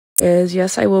is.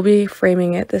 Yes, I will be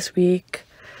framing it this week.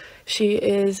 She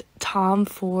is Tom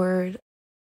Ford.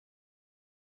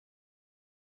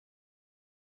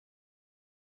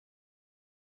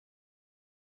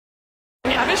 I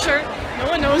have a shirt. No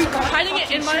one knows. I'm hiding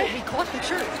it in my... We caught the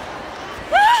shirt.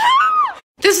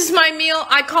 This is my meal.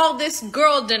 I call this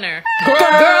girl dinner. Girl dinner.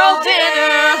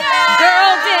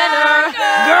 Girl dinner.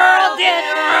 Girl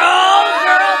dinner. Oh,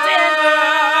 girl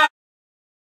dinner.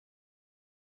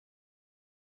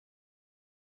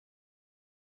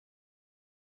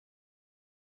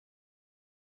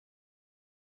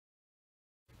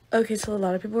 Okay, so a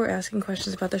lot of people were asking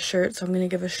questions about the shirt, so I'm going to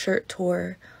give a shirt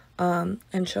tour and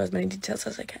show as many details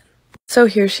as I can. So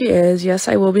here she is. Yes,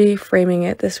 I will be framing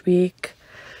it this week.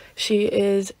 She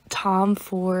is Tom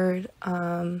Ford.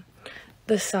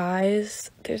 The size,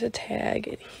 there's a tag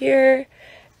in here.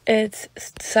 It's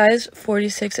size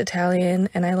 46 Italian,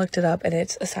 and I looked it up, and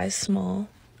it's a size small.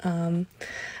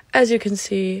 As you can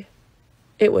see,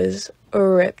 it was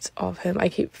ripped off him. I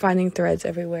keep finding threads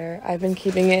everywhere. I've been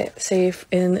keeping it safe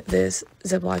in this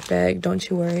Ziploc bag, don't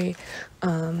you worry.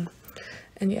 And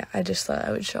yeah, I just thought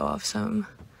I would show off some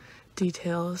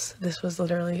details. This was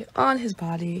literally on his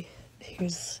body.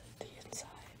 Here's the inside.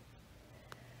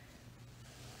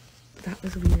 That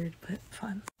was weird, but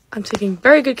fun. I'm taking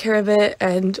very good care of it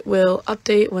and will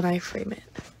update when I frame it.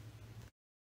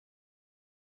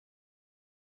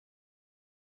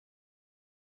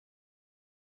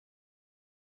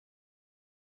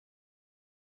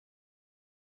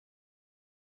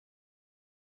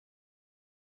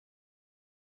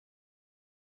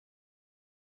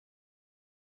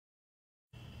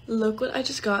 Look what I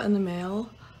just got in the mail.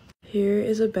 Here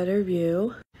is a better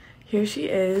view. Here she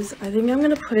is. I think I'm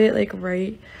gonna put it like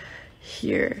right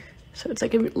here. So it's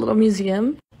like a little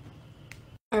museum.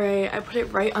 All right, I put it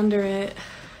right under it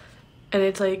and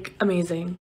it's like amazing.